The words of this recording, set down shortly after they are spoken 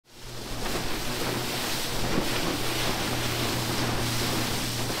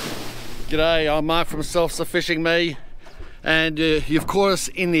G'day, I'm Mark from Seltzer Fishing Me, and you've caught us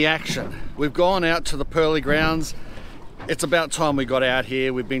in the action. We've gone out to the Pearly Grounds. It's about time we got out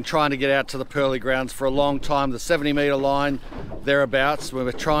here. We've been trying to get out to the Pearly Grounds for a long time, the 70-metre line, thereabouts, where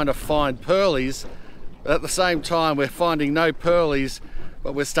we're trying to find pearlies. But at the same time, we're finding no pearlies,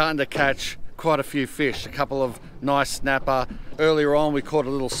 but we're starting to catch quite a few fish, a couple of nice snapper. Earlier on, we caught a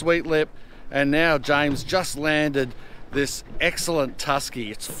little sweet lip, and now James just landed this excellent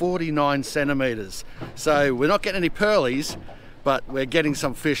tusky. It's 49 centimeters. So we're not getting any pearlies, but we're getting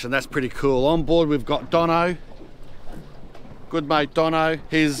some fish, and that's pretty cool. On board we've got Dono, good mate Dono.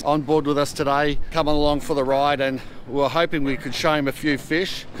 He's on board with us today, coming along for the ride, and we're hoping we could show him a few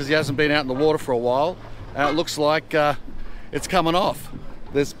fish because he hasn't been out in the water for a while. It looks like it's coming off.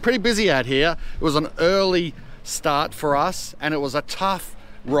 It's pretty busy out here. It was an early start for us, and it was a tough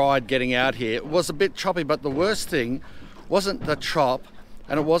ride getting out here. It was a bit choppy, but the worst thing wasn't the chop,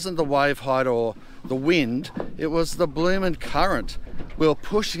 and it wasn't the wave height or the wind, it was the blooming current. We were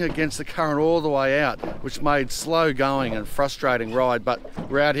pushing against the current all the way out, which made slow going and frustrating ride, but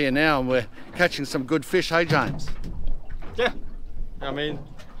we're out here now and we're catching some good fish, hey James? Yeah, I mean,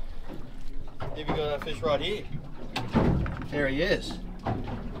 you've got that fish right here. There he is.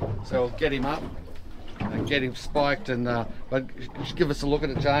 So we'll get him up and get him spiked, and but just give us a look at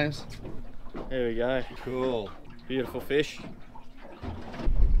it, James. There we go. Cool. Beautiful fish.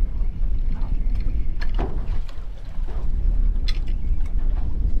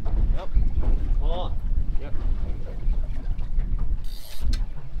 Yep. On. Yep.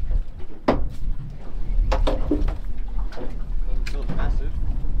 Doesn't feel massive.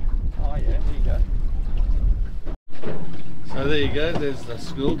 Oh yeah, there you go. So there you go, there's the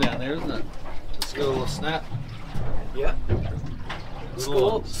school down there, isn't it? The school of snap. Yeah.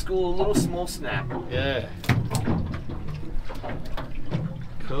 Little School, little small snap. Yeah.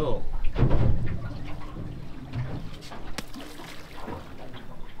 Cool.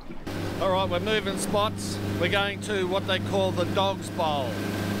 Alright, we're moving spots. We're going to what they call the Dog's Bowl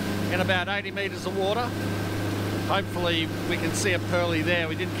in about 80 metres of water. Hopefully we can see a pearly there.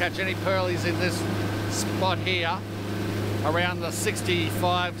 We didn't catch any pearlies in this spot here around the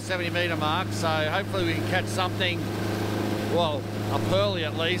 65, 70 metre mark, so hopefully we can catch something, well, a pearly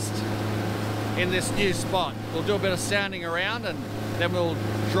at least, in this new spot. We'll do a bit of sounding around and then we'll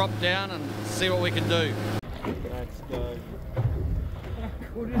drop down and see what we can do. Let's go.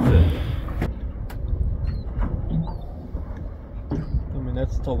 What is it? I mean,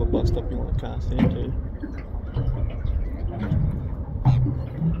 that's the type of bus stop you want to cast into.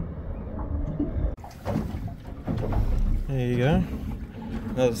 There you go.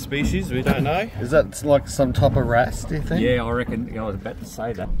 Another species we don't know. Is that like some type of wrasse, do you think? Yeah, I reckon. I was about to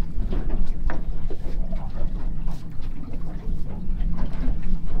say that.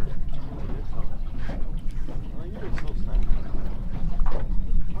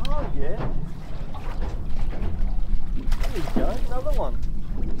 Oh yeah. There you go, another one.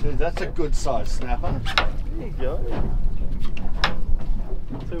 Dude, that's a good size snapper. There you go.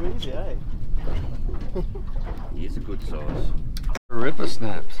 Too easy, eh? He is a good size. Ripper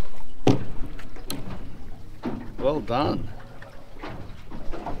snaps. Well done.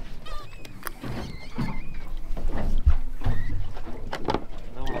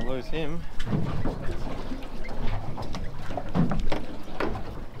 Don't want to lose him.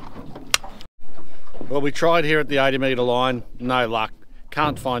 Well, we tried here at the 80 metre line, no luck.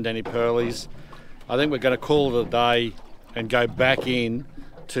 Can't find any pearlies. I think we're going to call it a day and go back in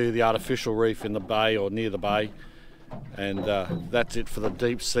to the artificial reef in the bay or near the bay, and that's it for the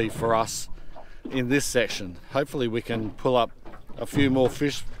deep sea for us in this section. Hopefully we can pull up a few more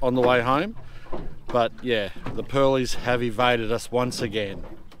fish on the way home, but yeah, the pearlies have evaded us once again.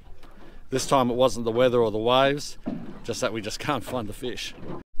 This time it wasn't the weather or the waves, just that we just can't find the fish.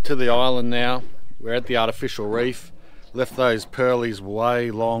 To the island now. We're at the artificial reef, left those pearlies way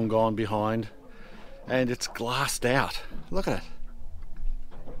long gone behind, and it's glassed out. Look at it.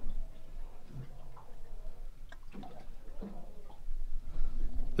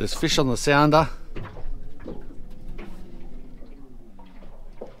 There's fish on the sounder.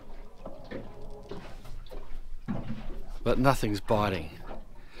 But nothing's biting.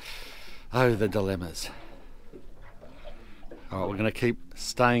 Oh, the dilemmas. All right, we're going to keep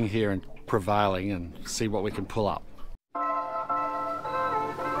staying here and prevailing and see what we can pull up.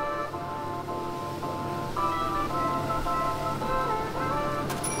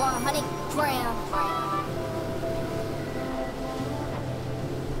 Honey, drown.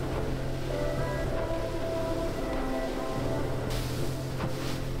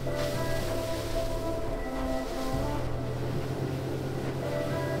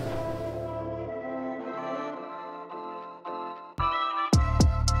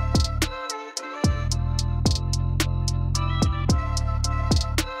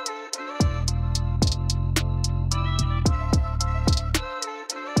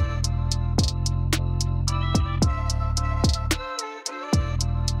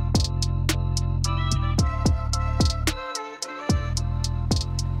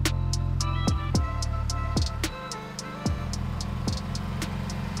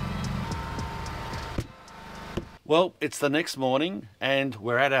 Well, it's the next morning and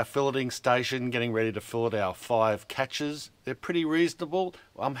we're at our filleting station getting ready to fillet our 5 catches. They're pretty reasonable.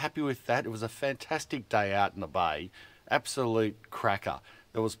 I'm happy with that. It was a fantastic day out in the bay. Absolute cracker.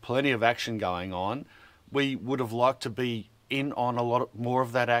 There was plenty of action going on. We would have liked to be in on a lot more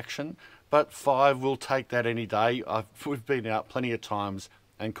of that action, but 5 will take that any day. We've been out plenty of times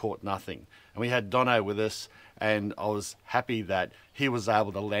and caught nothing. And we had Dono with us, and I was happy that he was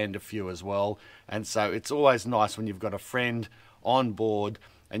able to land a few as well. And so it's always nice when you've got a friend on board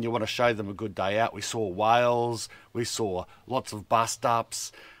and you want to show them a good day out. We saw whales, we saw lots of bust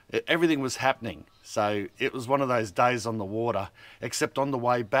ups, everything was happening. So it was one of those days on the water, except on the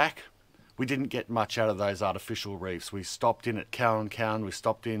way back, we didn't get much out of those artificial reefs. We stopped in at Cowan, we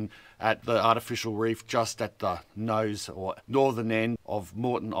stopped in at the artificial reef just at the nose or northern end of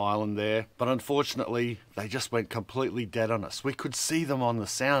Moreton Island there. But unfortunately, they just went completely dead on us. We could see them on the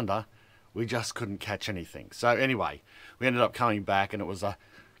sounder, we just couldn't catch anything. So anyway, we ended up coming back and it was a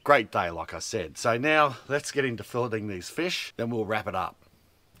great day, like I said. So now let's get into filleting these fish, then we'll wrap it up.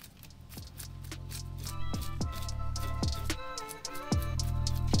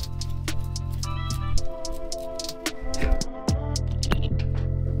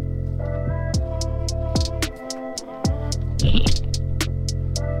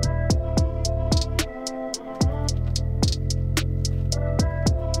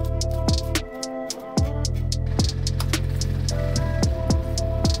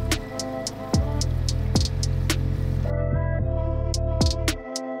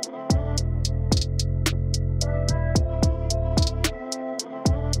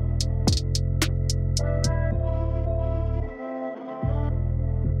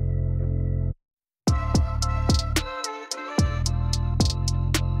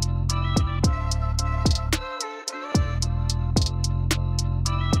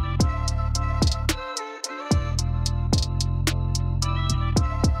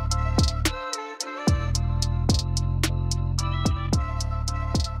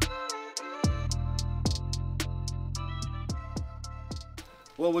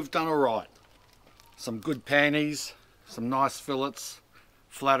 Well, we've done all right. Some good pannies, some nice fillets,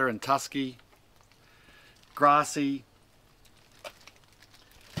 flatter and tusky, grassy,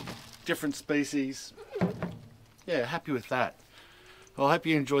 different species. Yeah, happy with that. Well, I hope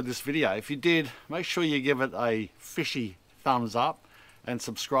you enjoyed this video. If you did, make sure you give it a fishy thumbs up and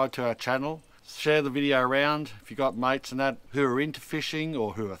subscribe to our channel. Share the video around if you got mates and that who are into fishing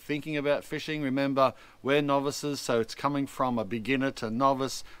or who are thinking about fishing. Remember, we're novices, so it's coming from a beginner to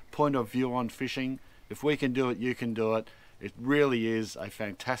novice point of view on fishing. If we can do it, you can do it. It really is a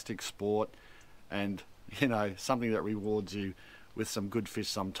fantastic sport, and you know, something that rewards you with some good fish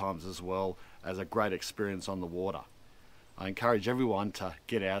sometimes, as well as a great experience on the water. I encourage everyone to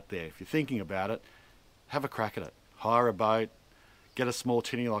get out there. If you're thinking about it, have a crack at it. Hire a boat, get a small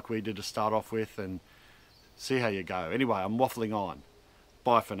tinny like we did to start off with, and see how you go. Anyway, I'm waffling on.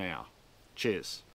 Bye for now. Cheers.